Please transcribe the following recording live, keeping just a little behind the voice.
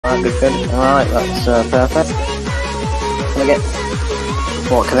good. Alright, that's perfect. Can I get...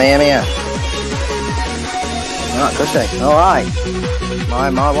 What, can they hear me here? Alright, cushy. Alright. My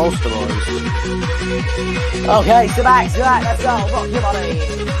Waltzer boys. Okay, sit back, let's go. Rock your body.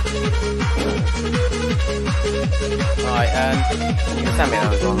 Right, you can send me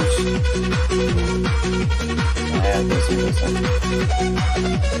those ones. Yeah, this.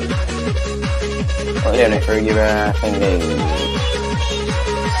 What are you doing it through your thingy?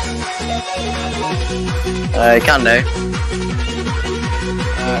 You can do.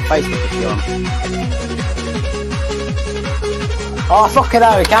 Facebook if you want. Oh, fucking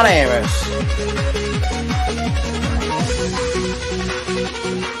hell, you can hear us.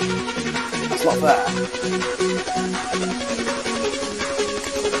 That's not fair.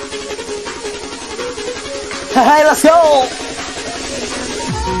 Hey, let's go!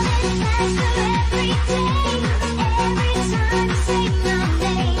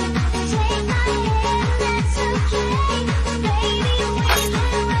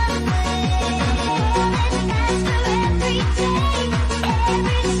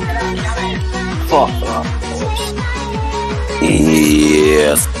 Fuck that.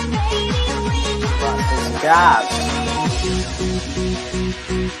 Yes. God.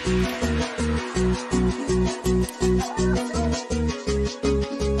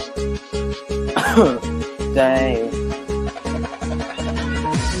 Dang.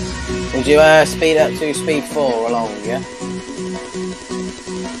 Would you speed up to speed 4 along, yeah?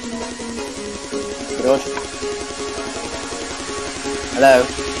 Good. Hello?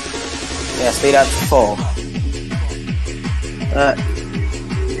 Yeah, speed up to 4.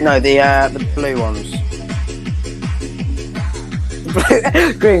 No, the blue ones.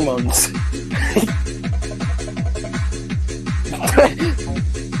 Green ones.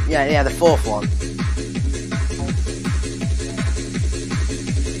 yeah, the 4th one.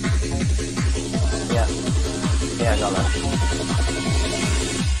 Yeah, I got that.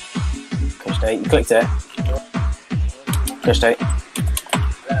 Push date. You clicked it. Push date.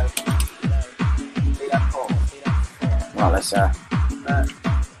 Right, let's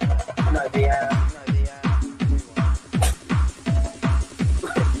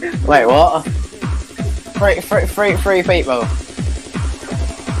Wait, what? Three people.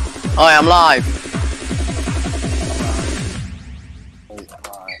 Hi, I'm live. Right,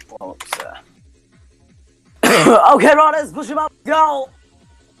 what's okay, right, let's push him up. Go.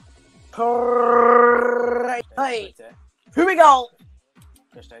 Hey, here we go.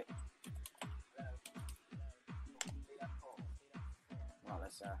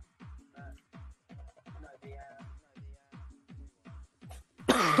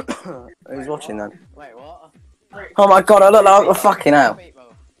 Who's watching then? Wait, what? Oh my god, I look like a fucking hell.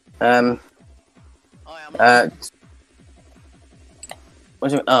 What do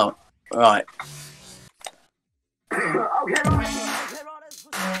you mean? Oh, right.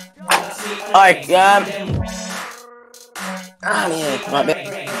 Alright, yeah, might be.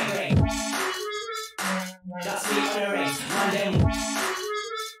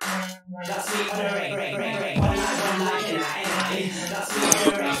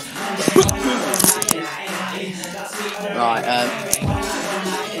 Right,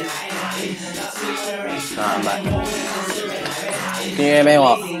 I'm back. Can you hear me or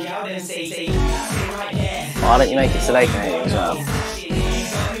what? Why don't you make it so they can hear you as well?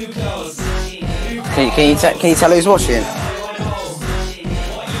 Can you tell who's watching?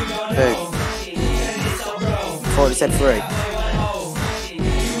 Who? I thought it said 3.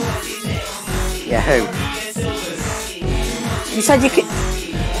 Yeah, who? You said you could...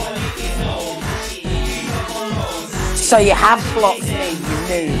 So you have blocked me, you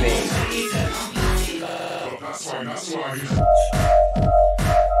newbie.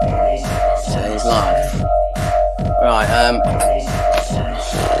 So he's live. Right,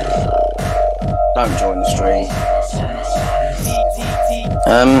 don't join the stream.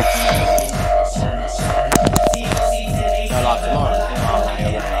 Go live tomorrow.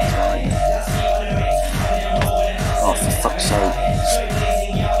 Oh, for fuck's sake.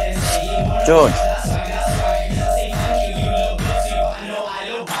 George.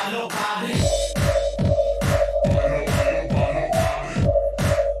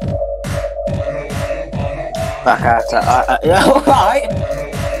 Back at it. Yeah, alright.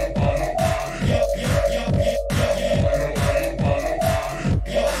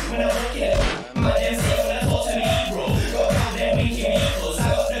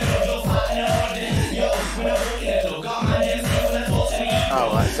 Oh,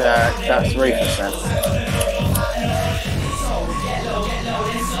 that's Rufus then.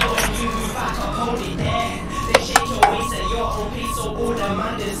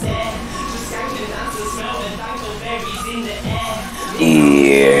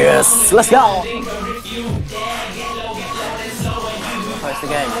 Yes, let's go. Post the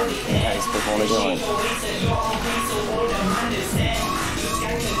game in case people want to join.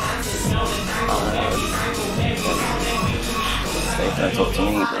 Don't talk to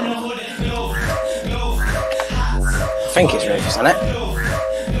me, bro. I think it's Rufus, isn't it?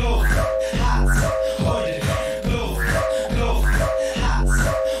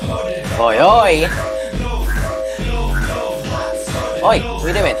 Oi, oi! Oi, what are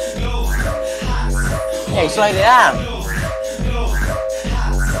you doing? Yeah, you slowed it down.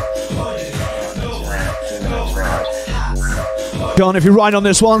 Go on, if you're right on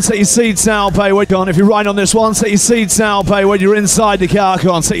this one, set your seats now, pay when. Go on, if you're right on this one, set your seats now, pay when you're inside the car.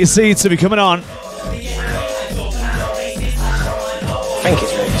 Go on, set your seats if you're coming on. I think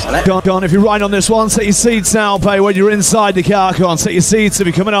it's Rufus, isn't it? Go on, if you're right on this one, set your seats now, pay when you're inside the car. Go on, set your seats if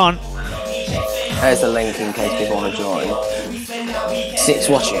you're coming on. There's the link in case people want to join. 6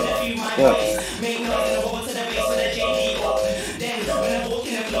 watching. Good.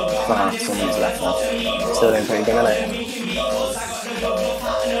 Ah, someone's left now. Still doing pretty good, isn't it?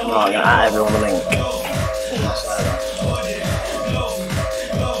 Right, I'm going to add everyone the link.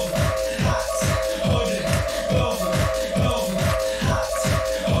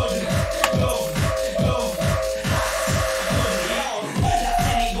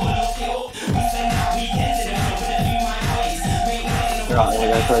 Right, I'm going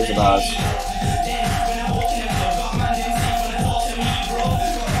to go close the bars.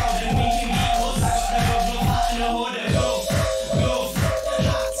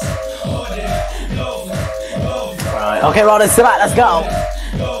 Right, okay, Rod, it's back, let's go.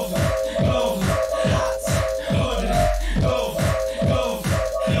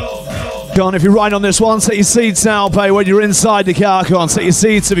 Go on, if you're right on this one, set your seats now, pay when you're inside the car. Go on, set your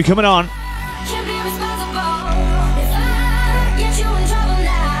seats if you're coming on.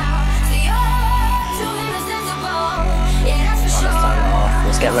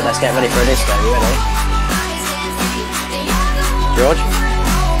 Let's get ready for a disco, you ready? George?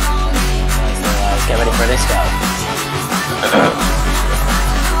 Let's get ready for a disco.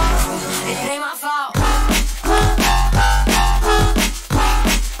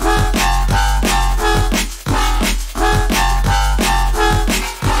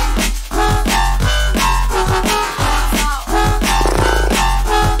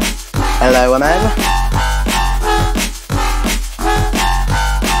 Hello, women.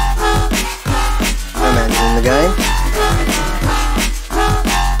 Game.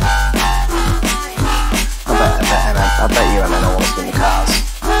 I bet you Emma wants to win the cars.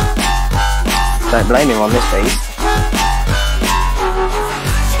 Don't blame him on this piece.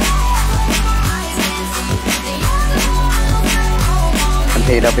 And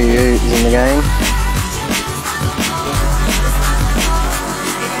PW is in the game.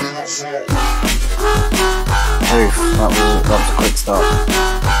 Oof, that was a quick stop.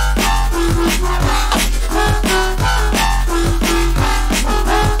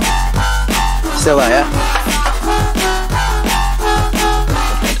 Still there, yeah?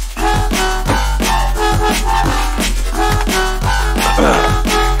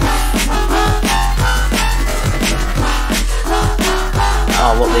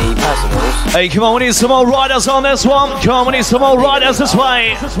 Oh, what the person was? Hey, come on, we need some more riders on this one. Come on, we need some more riders this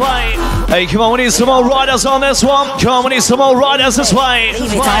way. Hey, come on, we need some more riders on this one. Come on, we need some more riders this way.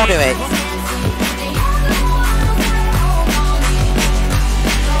 Leave it, I'll do it.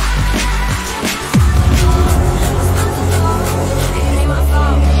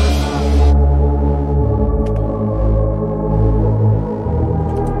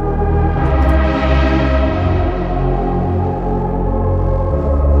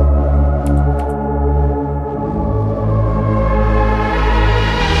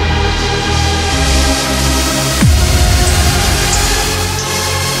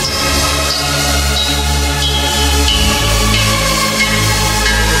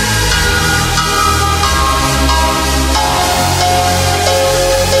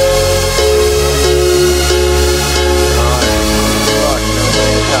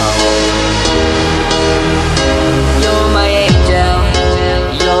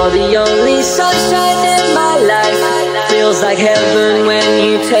 Like heaven when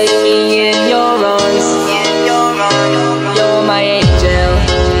you take me in your arms. You're my angel.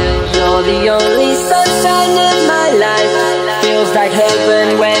 You're the only sunshine in my life. Feels like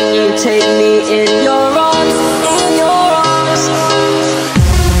heaven when you take me in your arms. In your arms.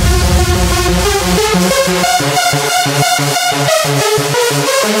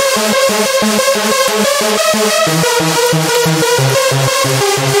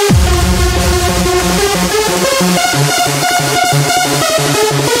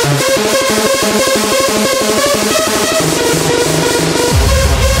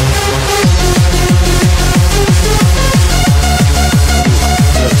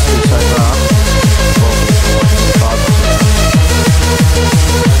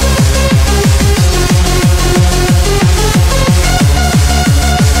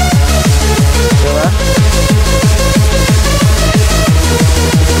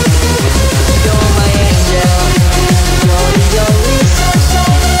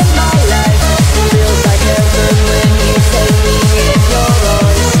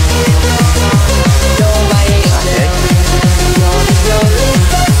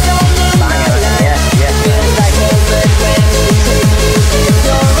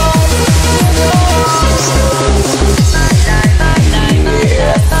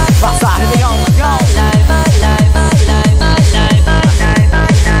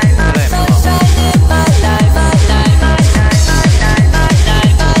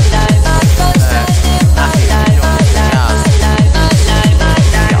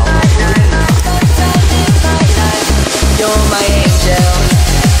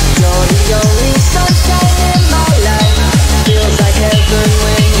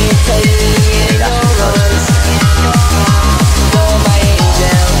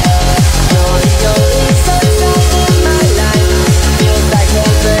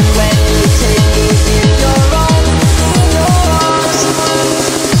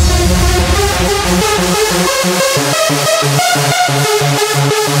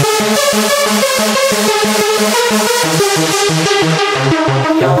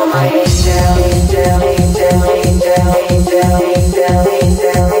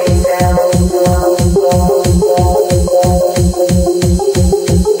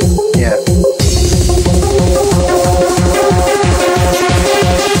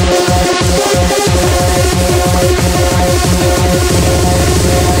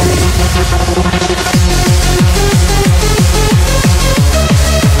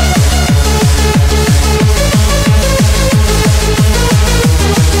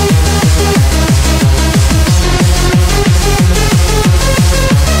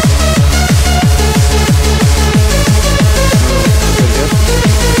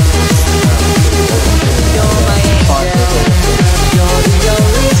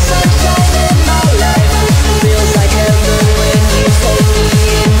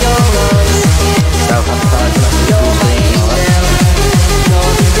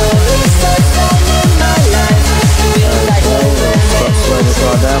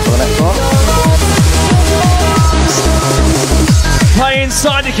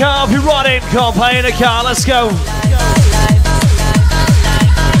 Inside the car, be running. Can't play in the car, let's go.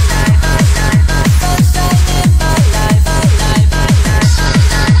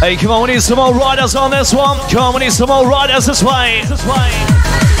 Hey, come on, we need some more riders on this one. Come on, we need some more riders this way.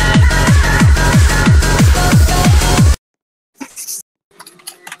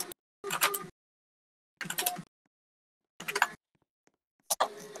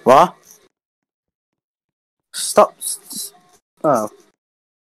 What? Stop. Oh.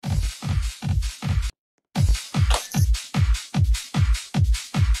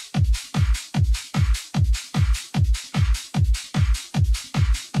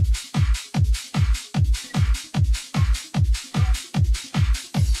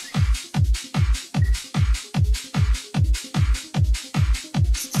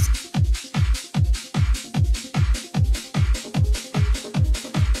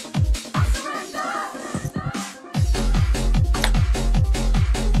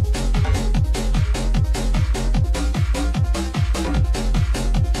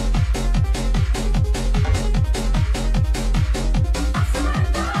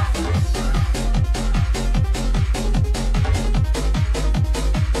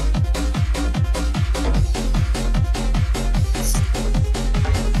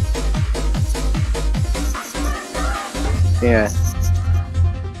 Yeah.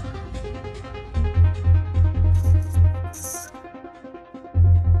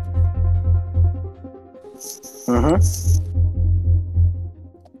 Welcome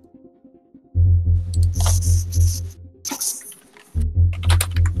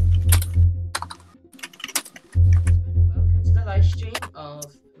to the live stream of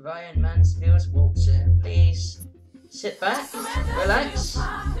Ryan Mansfield Waltzer. Please sit back, relax,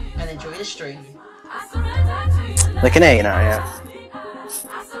 and enjoy the stream. They can hear you now, yeah.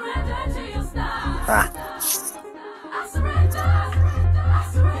 Ah.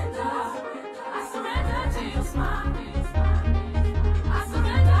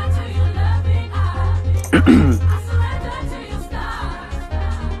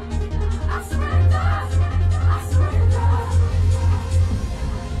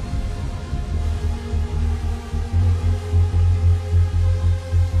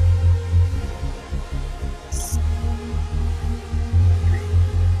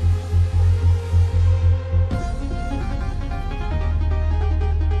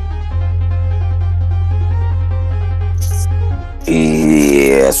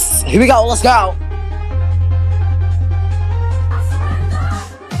 Here we go, let's go.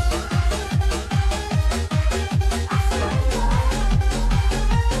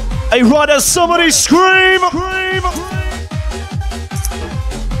 Hey, riders, somebody scream!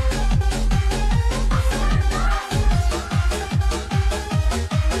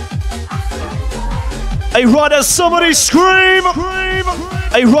 Hey, riders, somebody scream!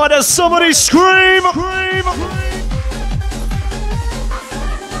 Hey, riders, somebody scream!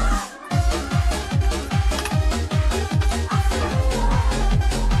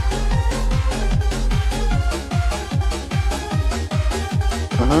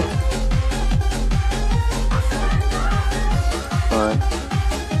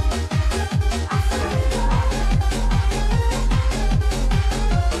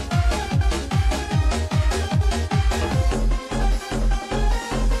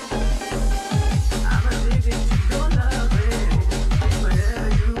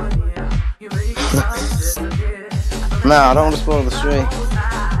 No, I don't want to spoil the stream.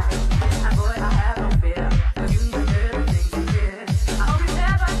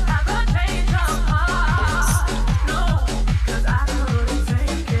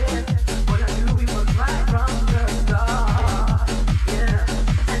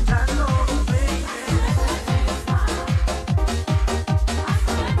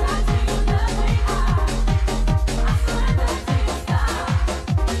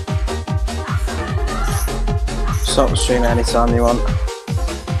 Stop the stream anytime you want.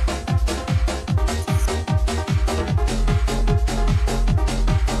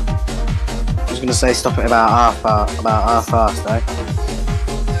 I was going to say stop it about half past, though.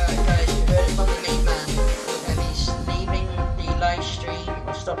 Guys, you heard it from the main man. And he's leaving the live stream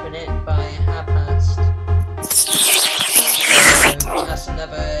or stopping it by 1/2 past. So that's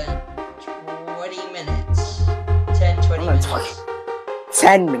another 20 minutes. 20 minutes.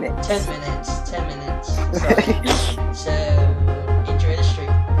 10 minutes. 10 minutes. 10 minutes. So enjoy the stream.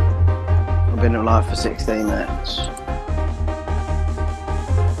 I've been alive for 16 minutes.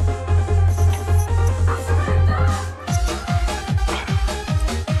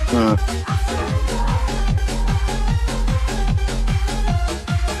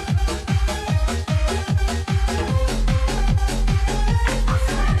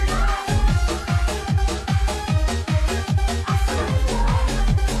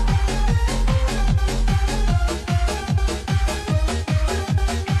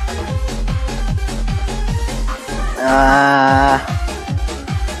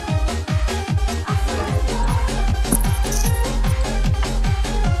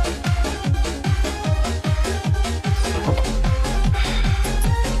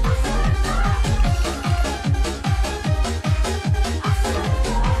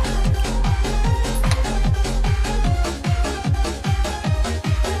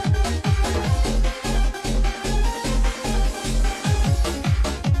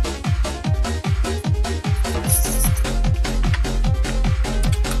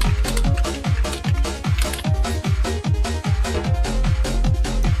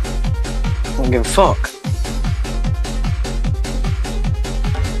 I don't give a fuck.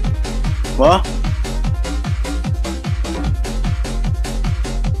 What?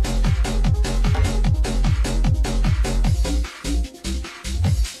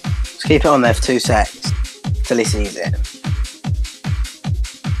 Just keep it on there for 2 seconds till he sees it.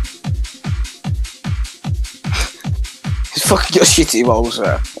 It's fucking your shitty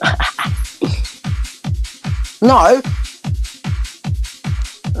Waltzer. No!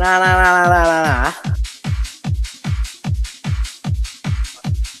 Nah.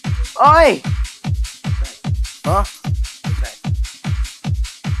 Oi! Huh?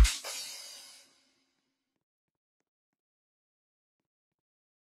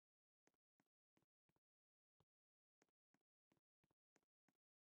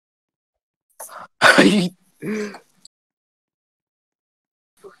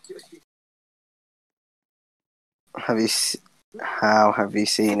 How have you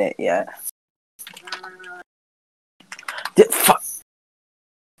seen it yet? Fuck.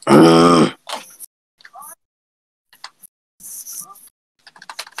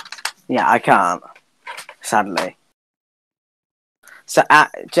 Yeah, I can't. Sadly. So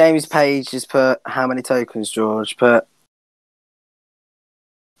at James Page just put how many tokens, George? Put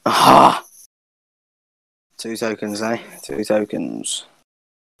 2 tokens, eh? 2 tokens.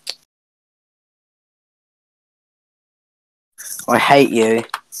 I hate you.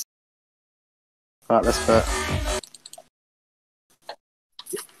 Right, let's put.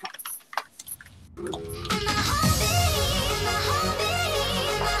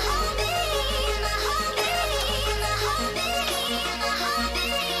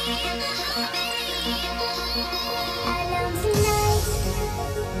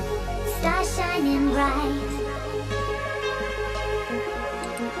 shining bright.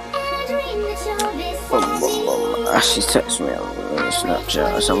 Ashley's texting me on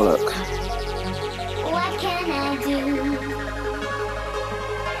Snapchat. Let's have a look. What can I do?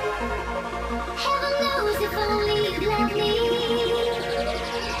 Heaven knows if only you'd let me.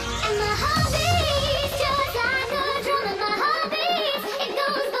 And my heart beats just like a drum, and my heart beats, it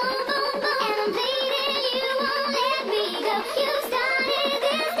goes boom, boom, boom. And I'm bleeding, you won't let me go. You started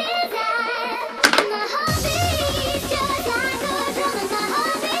this desire. And my heart beats just like a drum, and my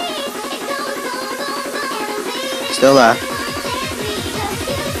heart beats, it goes boom, boom, boom. And I'm bleeding, Still there. you won't let me go. You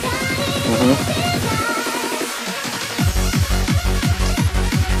started this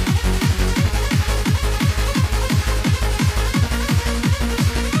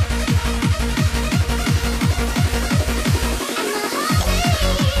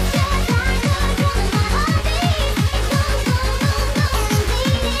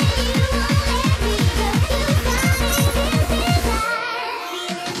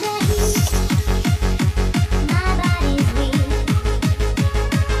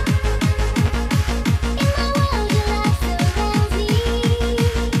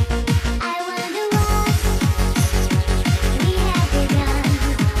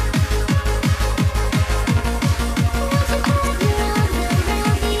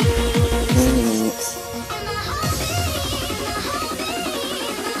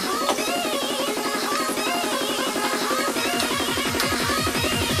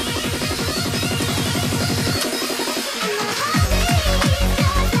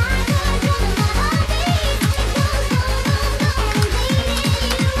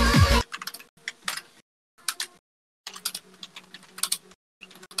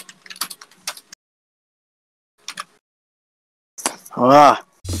Ah.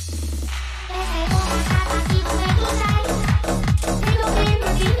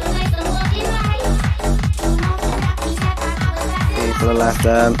 People are left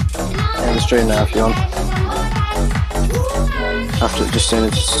in the stream now if you want. After just soon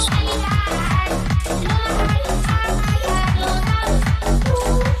as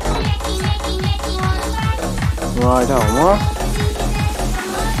right on, what?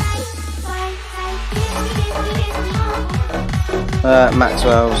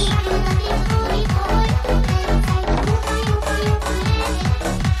 Maxwell's.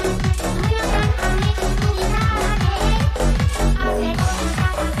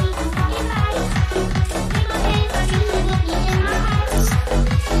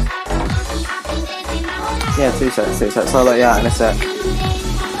 Yeah, 2 sets. I'll let you out in a sec.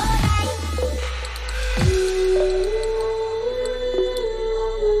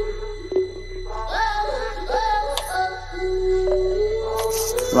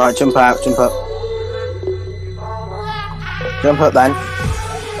 Right, jump out, jump up. Jump up then.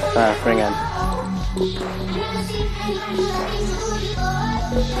 Bring in.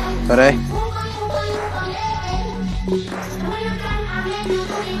 Ready?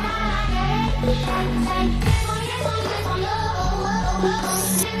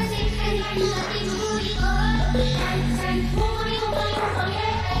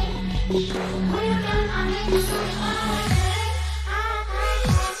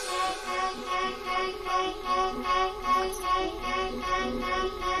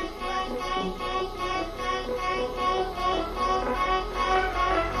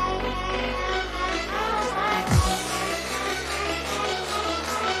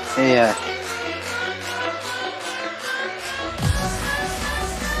 Yeah.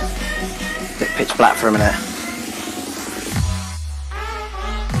 Bit pitch black for a minute.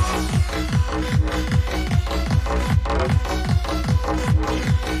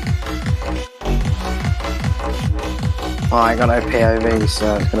 Oh, I ain't got no POV,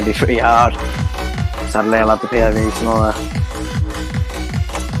 so it's going to be pretty hard. Sadly, I'll have the POV tomorrow.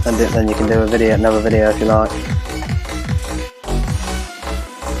 And then you can do another video if you like.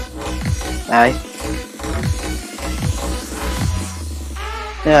 Hey?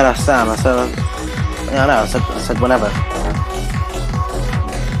 Yeah, that's Sam. I said, yeah, I know. I said whenever.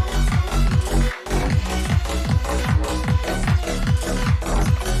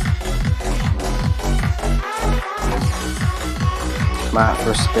 Matt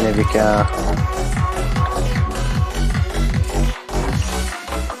for a spin of your car.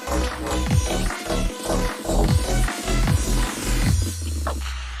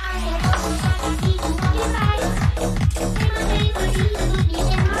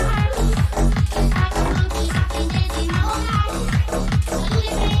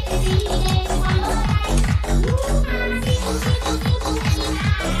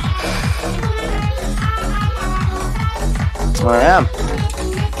 I am.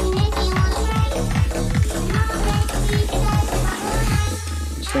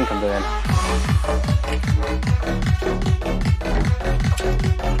 doing.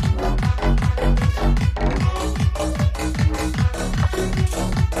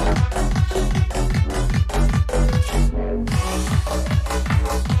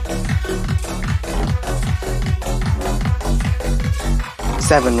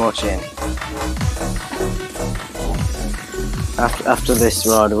 Seven watching. After this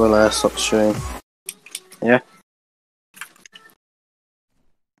ride, we'll stop stream. Yeah.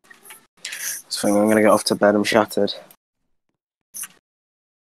 So I'm gonna get off to bed. I'm shattered.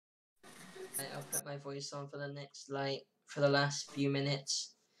 I'll put my voice on for the last few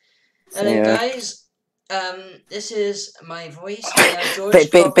minutes. Hello guys. This is my voice. I am George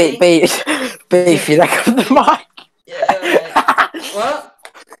Beef, you like on the mic? Yeah, alright. What?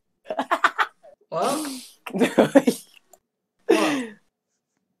 What?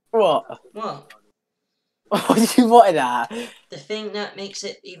 What? What? What did you want at? The thing that makes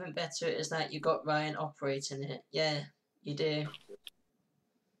it even better is that you got Ryan operating it. Yeah, you do.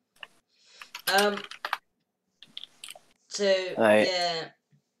 Right. Yeah.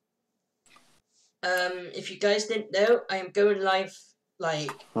 If you guys didn't know, I am going live,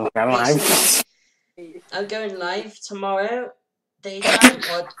 I'm going live tomorrow, daytime,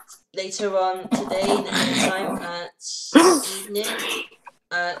 or later on today, nighttime, at evening,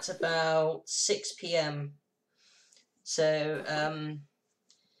 at about 6 PM. So,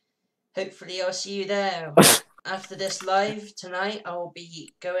 hopefully I'll see you there. After this live tonight, I will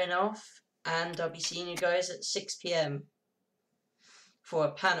be going off, and I'll be seeing you guys at 6 PM for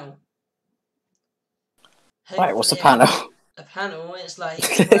a panel. Right, what's a panel? A panel is like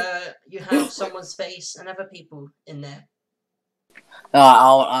where you have someone's face and other people in there. No,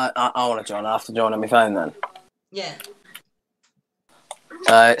 I want to join. I have to join on my phone then. Yeah.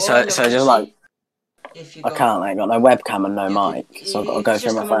 So just like if you I can't. I ain't got no webcam and no mic, so I've got to go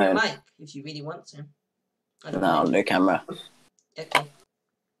through my phone. On your mic if you really want to. No, I'll do camera. Okay.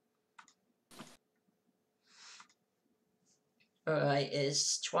 Alright,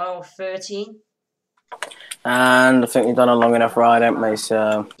 it's 12:13. And I think we've done a long enough ride, haven't we?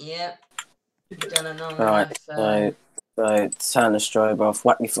 So yeah, we've done a long right. enough. So turn the strobe off.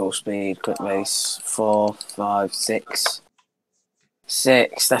 Whack me full speed. Quick race. 4, 5, 6.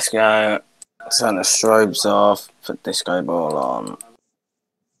 6. Let's go. Turn the strobes off. Put disco ball on.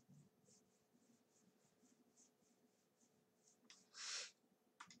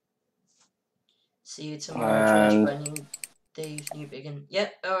 See you tomorrow, Josh Brennan, Dave Newbiggin.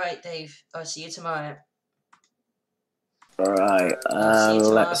 Yep, alright, Dave. I'll see you tomorrow. Alright,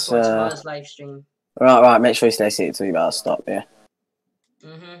 let's tomorrow's live stream. Right, make sure you stay seated till you about to stop, yeah?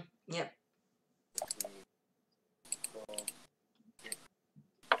 Yep.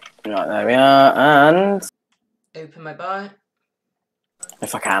 Right, there we are, and... Open my bar.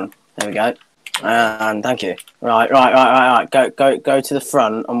 If I can. There we go. And thank you. Right. Go to the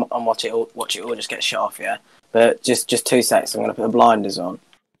front and watch it all just get shut off, yeah? But just 2 seconds, I'm gonna put the blinders on.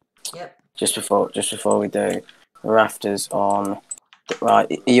 Yep. Just before we do. The rafters on.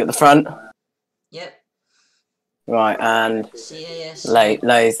 Right, are you at the front? Yep. Right, and CAS.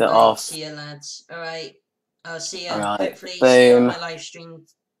 Laser off. See ya, lads. Alright. I'll see ya. Right. Hopefully Boom. see you on my live stream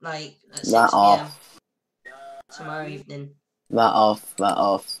at 6 that PM. off. Tomorrow evening. That off.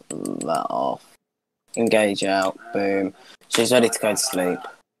 Engage out. Boom. She's ready to go to sleep.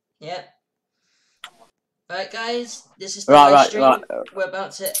 Yep. Right, guys, this is the live stream. Right. We're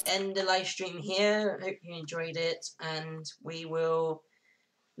about to end the live stream here. Hope you enjoyed it, and we will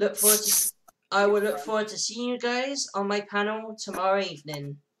look forward to. I will look forward to seeing you guys on my panel tomorrow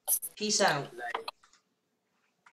evening. Peace out.